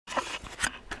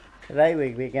Today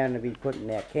we're going to be putting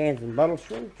our cans and bottles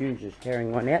through. June's just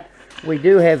carrying one out. We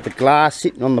do have the glass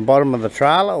sitting on the bottom of the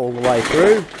trailer all the way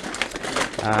through.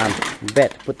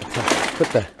 About to put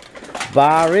the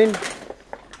bar in.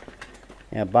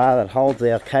 Our bar that holds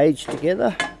our cage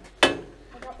together.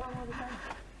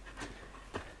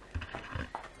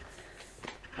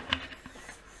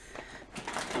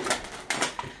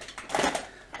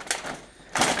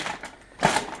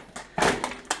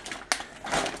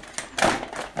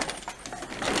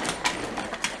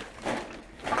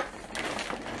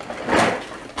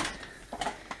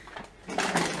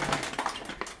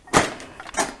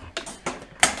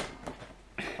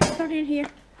 In here.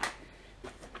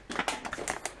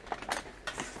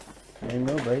 It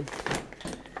will be.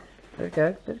 There it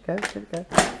goes, there it goes, there it goes.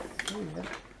 There you go.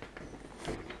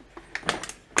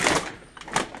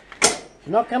 It's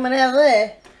not coming out of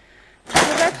there.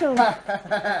 Well, that's all.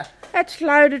 That's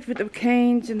loaded with the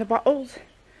cans and the bottles.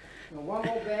 Well, one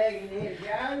more bag in here,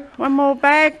 Joe. One more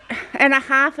bag and a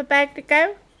bag to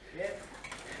go. Yep.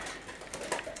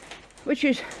 Which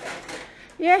is,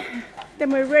 yeah, then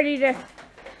we're ready to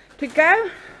go.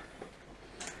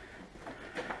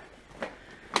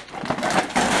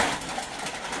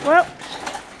 Well,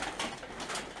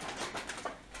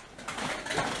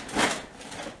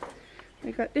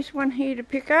 we got this one here to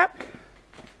pick up.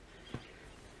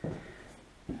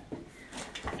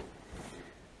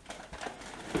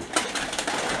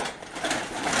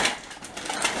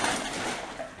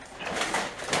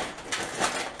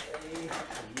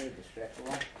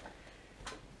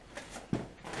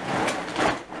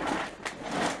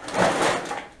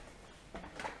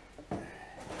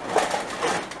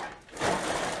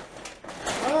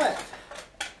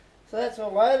 So that's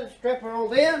all loaded, strap it all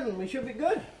down and we should be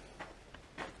good.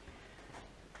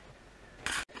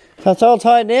 So it's all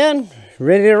tied down,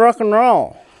 ready to rock and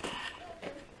roll.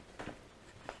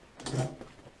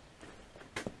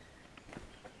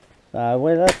 So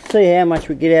well, let's see how much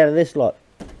we get out of this lot.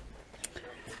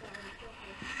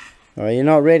 Alright, you're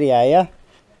not ready, are you?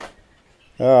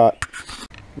 Alright.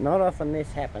 Not often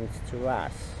this happens to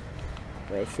us.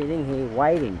 We're sitting here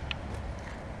waiting.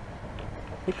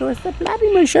 Because the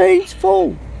bloody machine's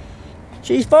full.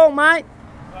 She's full, mate.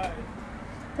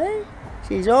 Hey,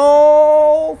 she's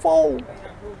all full.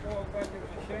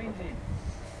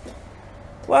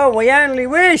 Well, we only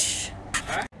wish.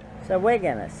 So we're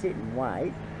going to sit and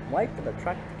wait for the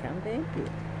truck to come down here.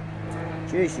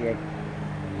 It's usually a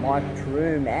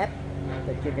Microom app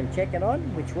that you can check it on,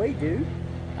 which we do.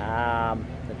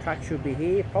 The truck should be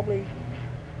here probably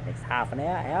next half an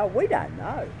hour. We don't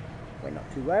know. We're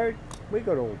not too worried. We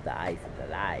got all day for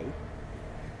today.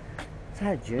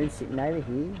 So June's sitting over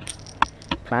here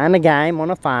playing a game on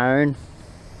a phone.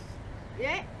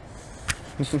 Yeah.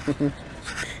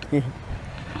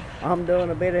 I'm doing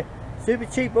a bit of super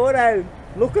cheap auto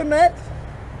looking at.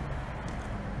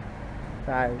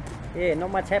 So yeah,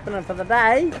 not much happening for the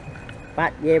day.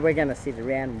 But yeah, we're going to sit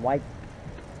around and wait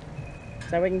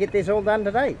so we can get this all done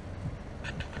today.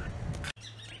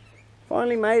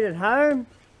 Finally made it home.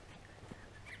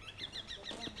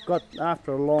 Got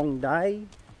after a long day,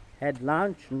 had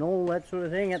lunch and all that sort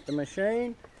of thing at the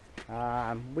machine.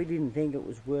 We didn't think it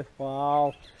was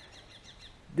worthwhile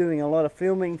doing a lot of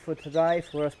filming for today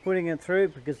for us putting it through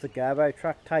because the Garbo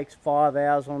truck takes 5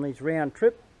 hours on his round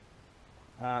trip.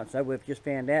 So we've just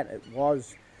found out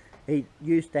he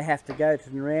used to have to go to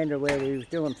Naranda where he was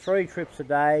doing 3 trips a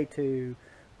day to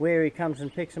where he comes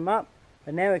and picks them up.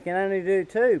 But now he can only do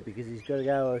 2 because he's got to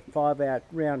go a 5-hour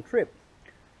round trip.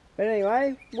 But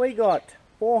anyway, we got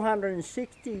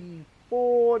 $464,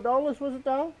 was it,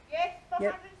 Dale? Yes, $464.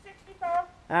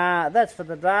 Yep. That's for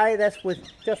the day. That's with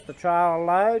just the trailer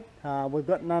load. We've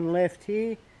got none left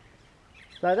here.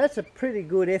 So that's a pretty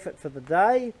good effort for the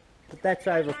day. But that's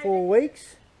over 4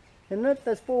 weeks, isn't it?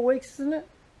 That's 4 weeks, isn't it?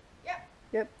 Yep.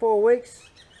 Yep, 4 weeks.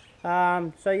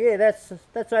 So yeah, that's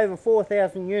over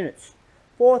 4,000 units.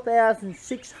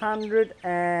 4,600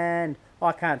 and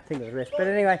I can't think of the rest. But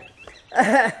anyway,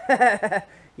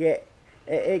 yeah.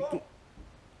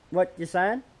 What you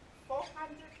saying?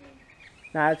 400.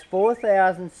 No, it's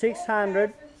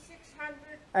 4,600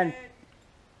 and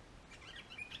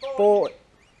 40.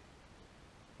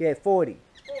 Yeah, 40.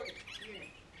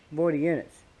 40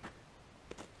 units.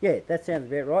 Yeah, that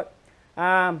sounds about right.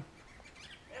 And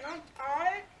I'm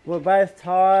tired. We're both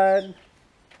tired,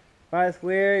 both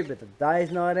weary, but the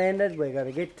day's not ended. We've got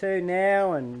to get to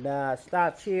now and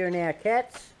start shearing our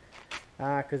cats.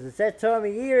 Because it's that time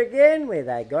of year again where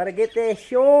they got to get their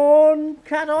shorn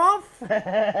cut off.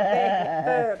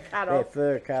 Their fur cut Their off.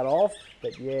 fur cut off,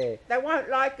 but yeah. They won't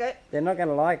like it. They're not going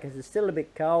to like it because it's still a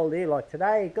bit cold here. Like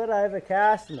today, it got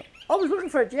overcast and I was looking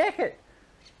for a jacket.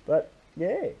 But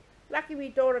yeah. Lucky my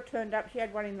daughter turned up. She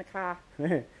had one in the car.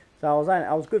 So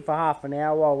I was good for half an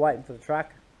hour while waiting for the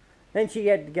truck. Then she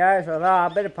had to go, so I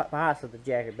thought, I better put half of the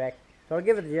jacket back. So I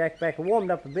give her the jacket back. It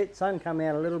warmed up a bit, sun come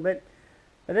out a little bit.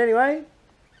 But anyway,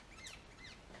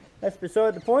 that's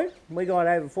beside the point. We got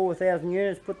over 4,000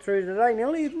 units put through today.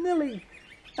 Nearly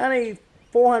only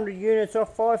 400 units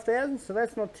off 5,000, so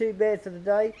that's not too bad for the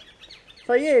day.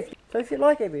 So yeah, if you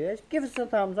like our videos, give us a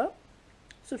thumbs up.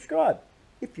 Subscribe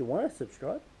if you want to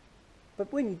subscribe.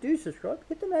 But when you do subscribe,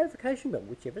 hit the notification bell,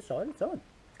 whichever side it's on.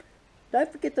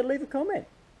 Don't forget to leave a comment.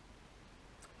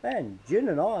 And June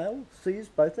and I'll see you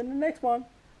both in the next one.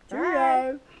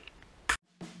 Cheerio! Bye.